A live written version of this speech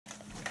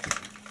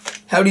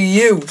How do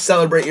you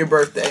celebrate your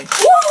birthday?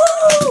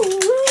 Woo!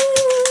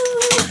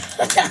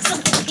 That's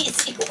an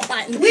easy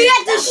one. We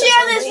have to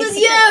share this with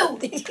you.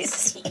 Did you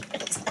see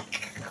it?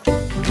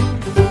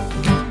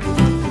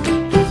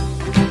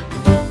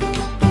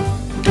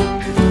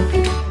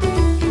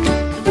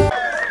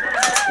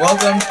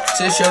 Welcome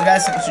to the show,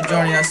 guys. Thanks for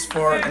joining us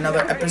for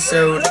another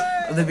episode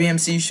of the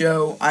BMC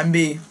Show. I'm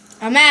B.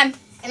 I'm M.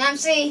 And I'm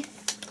C.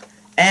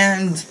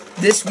 And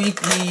this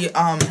week we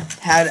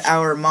had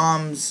our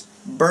mom's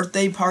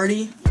birthday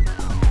party.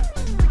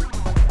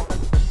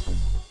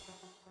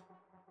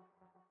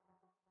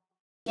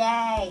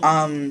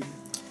 Yay.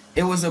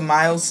 It was a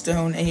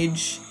milestone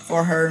age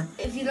for her.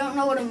 If you don't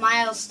know what a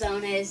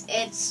milestone is,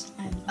 it's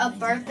a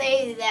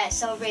birthday that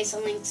celebrates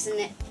something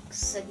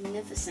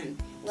significant.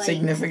 Like,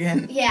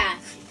 Significant. Yeah.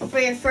 For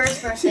your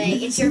first birthday,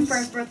 it's your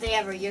first birthday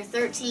ever. Your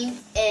 13th,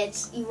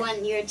 it's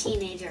when you're a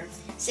teenager.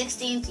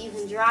 16th, you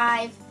can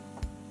drive.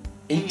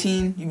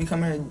 18, you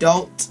become an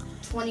adult.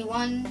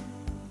 21,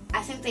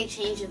 I think they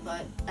changed it,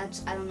 but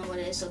I don't know what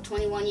it is. So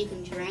 21, you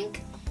can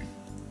drink.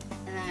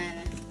 And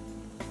then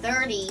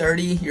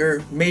 30,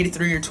 you're made it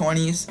through your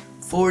 20s.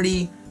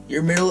 40,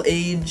 you're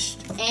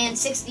middle-aged. And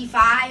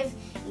 65,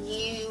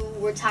 you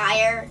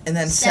retire. And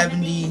then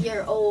 70,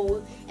 you're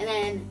old. And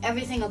then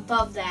everything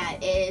above that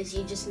is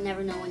you just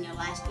never know when your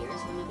last year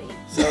is going to be.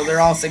 So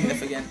they're all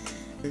significant.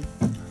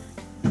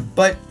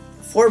 But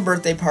for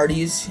birthday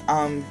parties,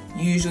 you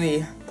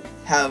usually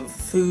have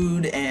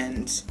food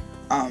and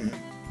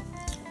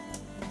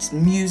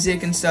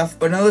music and stuff.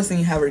 But another thing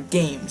you have are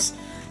games.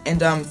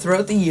 And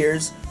throughout the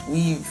years,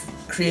 we've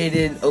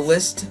created a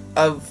list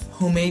of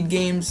homemade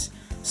games.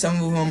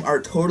 Some of them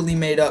are totally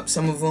made up.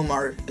 Some of them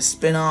are a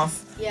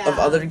spin-off of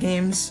other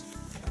games.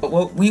 But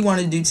what we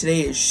want to do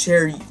today is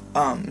share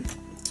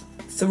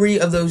 3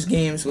 of those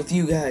games with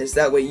you guys.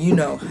 That way you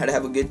know how to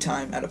have a good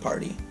time at a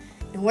party.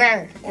 And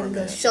we're going to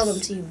go show them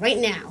to you right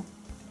now.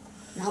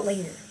 Not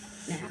later.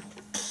 Now.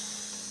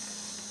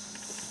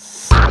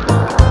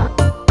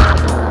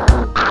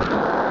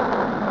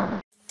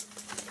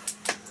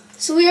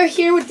 So we are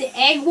here with the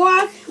egg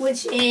walk,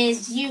 which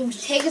is you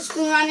take a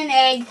spoon on an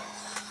egg,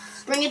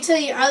 bring it to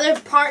your other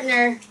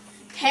partner,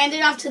 hand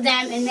it off to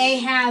them, and they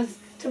have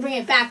to bring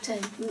it back to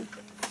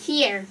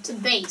here, to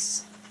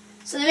base.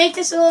 So to make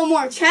this a little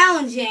more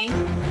challenging...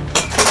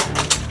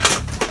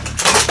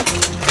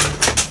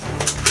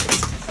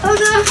 Oh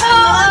no!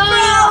 Oh, it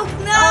broke!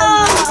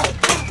 No!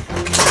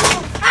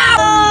 Oh.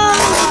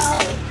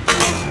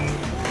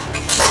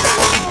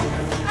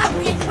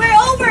 We're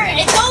over!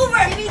 It's over!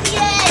 Give me the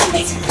egg!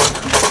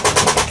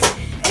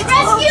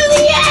 Rescue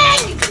the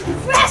egg!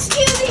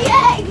 Rescue the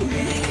egg!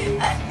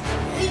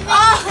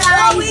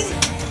 We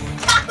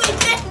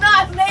did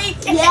not make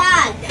it!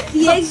 Yeah!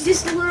 The egg's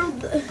just a little...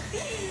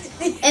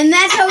 And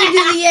that's how we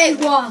do the egg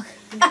walk.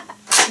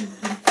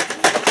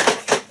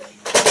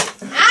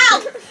 Ow!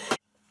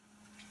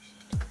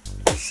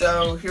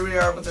 So here we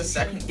are with the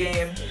second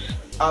game.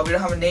 We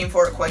don't have a name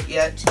for it quite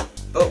yet,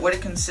 but what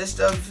it consists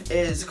of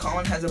is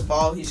Colin has a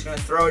ball. He's going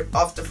to throw it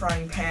off the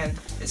frying pan.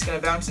 It's going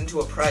to bounce into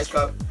a prize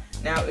cup.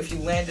 Now, if you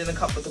land in a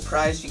cup with a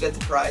prize, you get the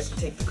prize and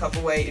take the cup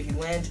away. If you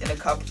land in a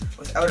cup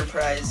without a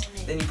prize,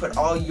 then you put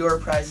all your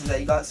prizes that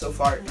you got so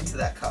far into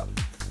that cup.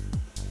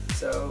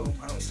 So,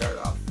 why don't we start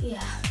off?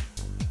 Yeah.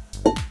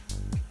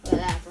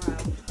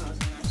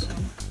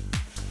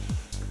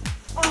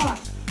 Oh,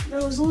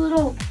 there was a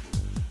little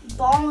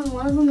ball in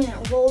one of them, and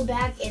it rolled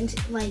back into,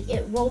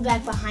 it rolled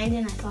back behind it,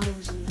 and I thought it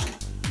was a no.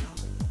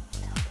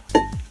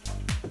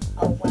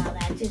 Oh wow,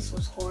 that just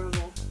was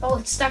horrible. Oh,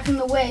 it's stuck in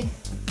the wig.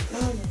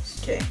 Look at this.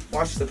 Okay,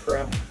 watch the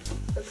pro.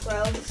 The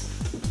pros.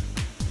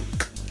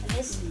 I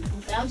guess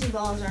bouncy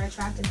balls are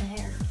attracted to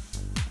hair.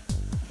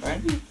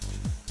 Right?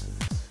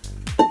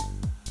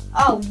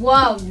 Oh,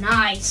 whoa,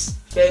 nice.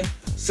 Okay,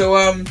 so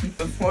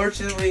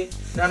unfortunately,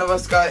 none of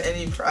us got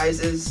any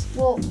prizes.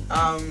 Well,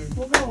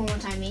 we'll go one more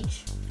time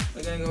each.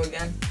 We're gonna go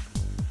again?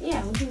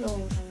 Yeah, we can go one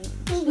more time each.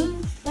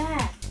 Move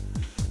back.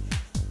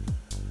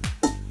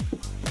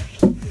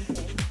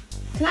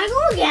 Can I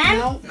go again?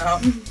 No.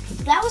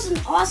 That was an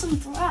awesome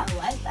throw.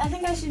 I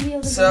think I should be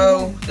able to go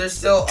So, again. there's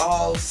still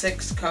all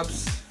 6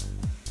 cups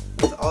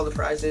with all the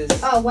prizes.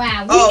 Oh,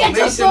 wow. Oh,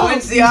 Mason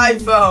wins the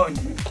iPhone.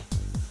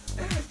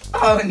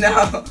 Oh,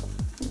 no.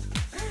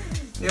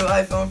 New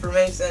iPhone for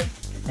Mason.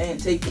 And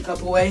take the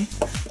cup away.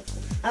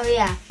 Oh,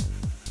 yeah.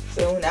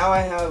 So, now I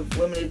have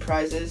limited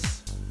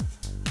prizes.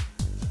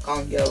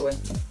 Colin, get away.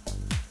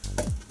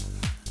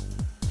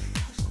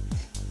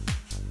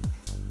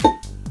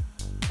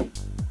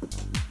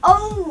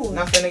 Oh!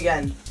 Nothing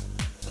again.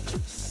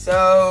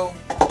 So,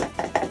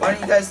 why don't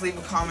you guys leave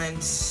a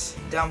comment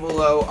down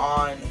below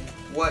on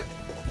what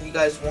you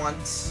guys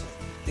want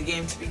the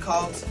game to be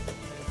called,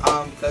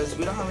 because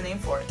we don't have a name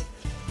for it.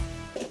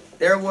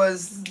 There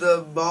was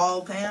the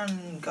ball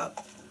pan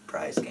cup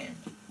prize game.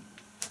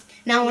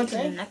 Now on to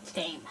the next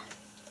game.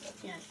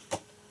 Yeah.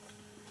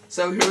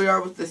 So here we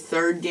are with the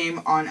 3rd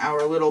game on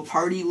our little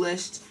party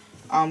list.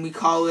 We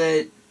call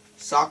it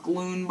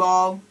Sockaloon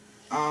Ball.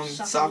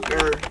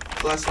 Soccer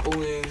plus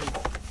balloon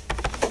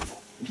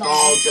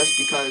ball just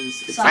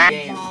because it's a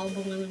game. Ball,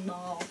 balloon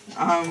ball.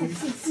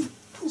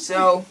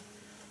 So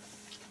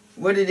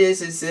what it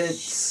is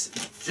it's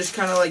just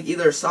kind of like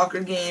either a soccer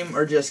game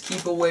or just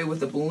keep away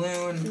with a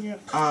balloon. Yeah.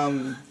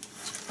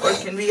 Or it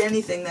can be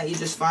anything that you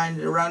just find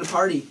around a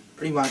party,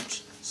 pretty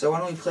much. So why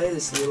don't we play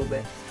this a little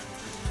bit?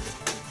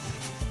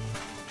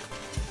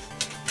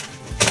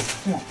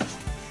 Come on.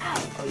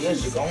 Ow. Oh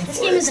yes, you're going This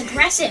for it. game is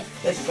aggressive.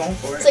 Yes, you're going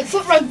for it. It's like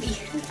foot rugby.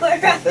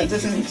 That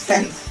doesn't make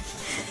sense.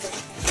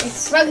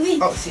 It's rugby.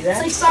 Oh, see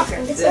that? It's like soccer.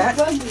 It's See like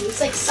that? rugby. It's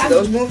like See soccer.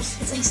 those moves?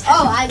 It's like,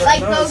 oh, I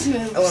like those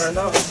moves. I learned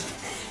those.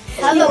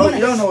 Oh,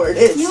 You don't know where it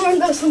is. You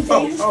learned those from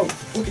Dan. Oh,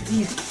 look at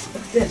these.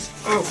 Look at this.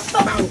 Oh,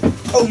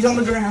 he's on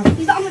the ground.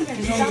 He's on the ground.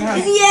 He's on the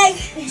ground. In the egg.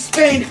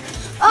 Spain.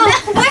 Oh,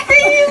 where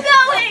are you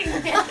going?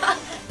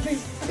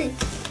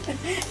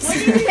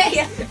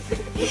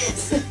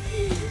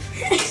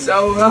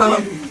 So,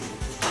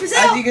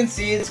 as you can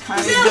see, it's kind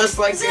of just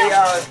like a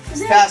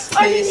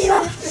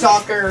fast-paced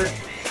soccer,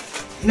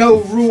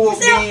 no-rule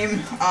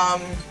game.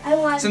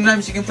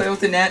 Sometimes you can play with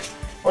the net,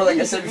 or like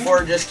I said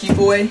before, just keep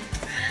away.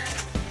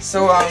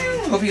 So,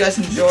 hope you guys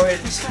enjoyed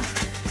this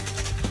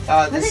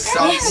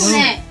soft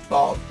balloon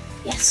ball.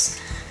 Yes.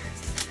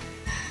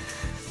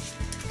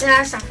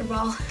 That's soccer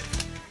ball.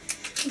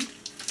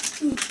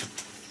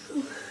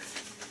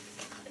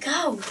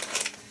 Go.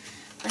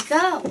 Let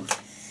go.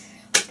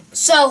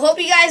 So, hope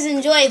you guys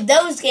enjoyed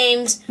those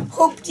games.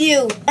 Hope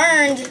you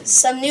learned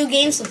some new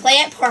games to play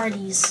at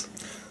parties.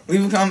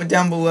 Leave a comment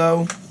down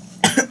below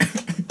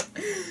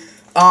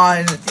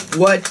on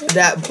what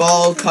that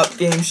ball cup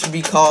game should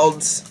be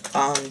called,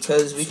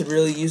 because we could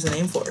really use a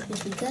name for it.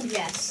 Yes, we could.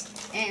 Yes.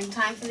 And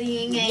time for the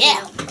yin yang.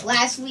 Yeah.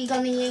 Last week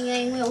on the yin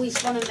yang wheel, we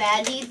spun a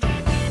bad deed.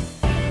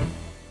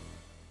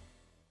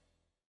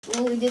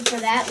 What we did for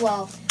that,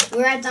 well, we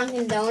were at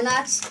Dunkin'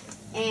 Donuts,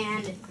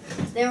 and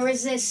there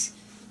was this,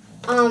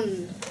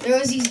 there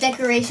was these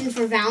decorations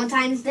for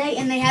Valentine's Day,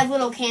 and they had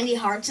little candy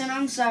hearts in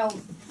them, so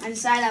I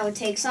decided I would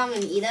take some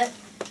and eat it.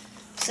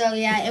 So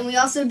yeah, and we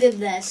also did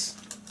this.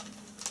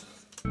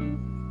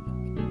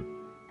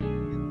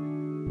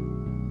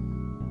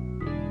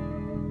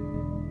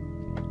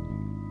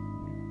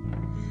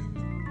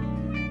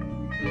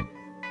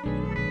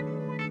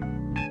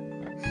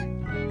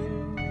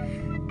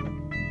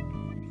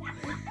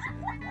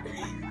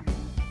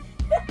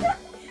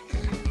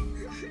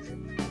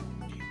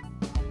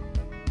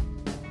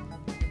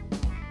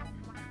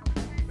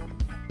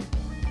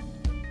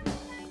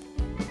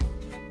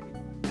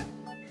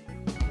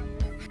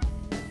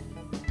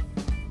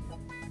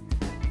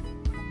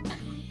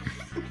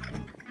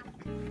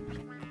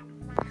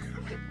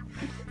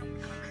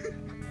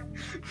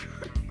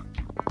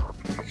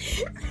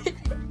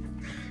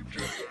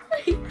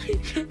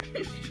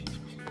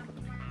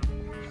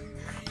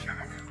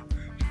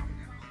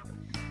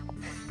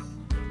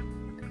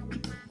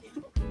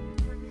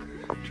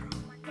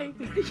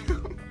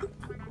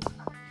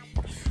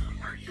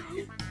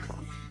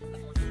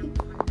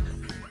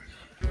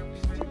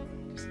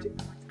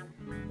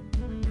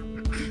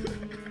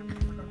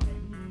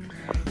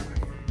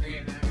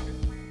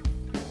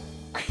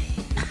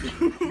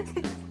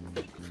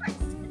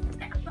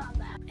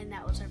 And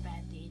that was our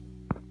bad deed.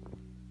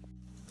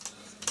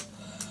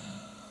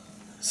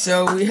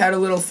 So we had a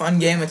little fun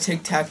game of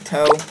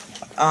tic-tac-toe.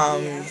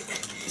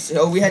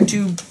 So we had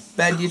 2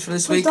 bad deeds for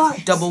this week,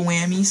 double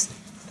whammies.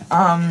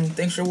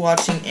 Thanks for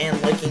watching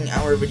and liking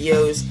our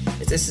videos.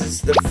 If this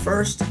is the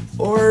first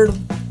or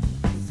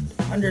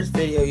 100th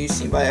video you've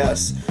seen by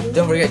us,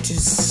 don't forget to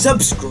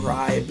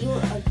subscribe. You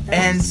were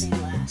And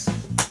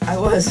I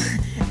was.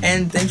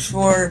 And thanks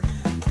for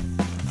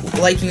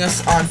liking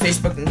us on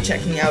Facebook and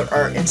checking out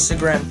our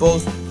Instagram,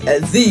 both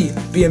at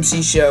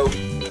TheBMC Show,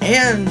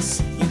 and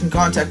you can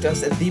contact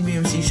us at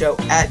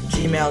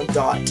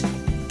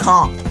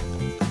TheBMCShow@gmail.com.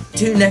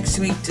 Tune next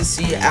week to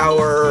see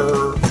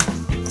our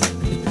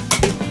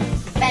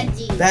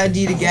bad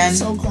deed again.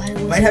 So glad it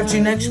was Might have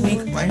 2 next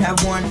week, might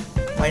have 1,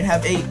 might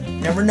have 8,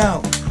 never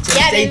know. So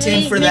yeah, stay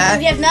tuned for that.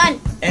 We have none.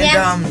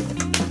 And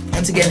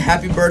once again,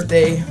 happy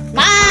birthday,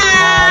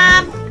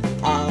 Mom!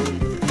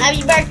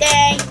 Happy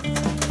birthday!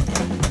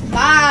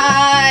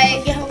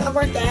 Bye! Yeah, happy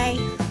birthday.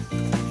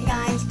 Hey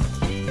guys.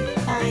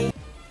 Bye.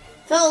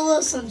 Phil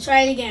Wilson,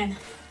 try it again.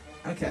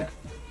 Okay.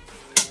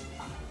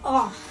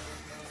 Oh.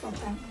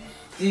 Okay.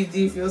 Do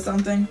you feel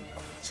something?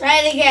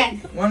 Try it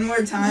again. One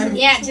more time.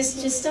 Yeah,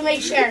 just to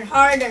make sure.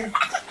 Harder.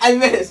 I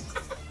missed.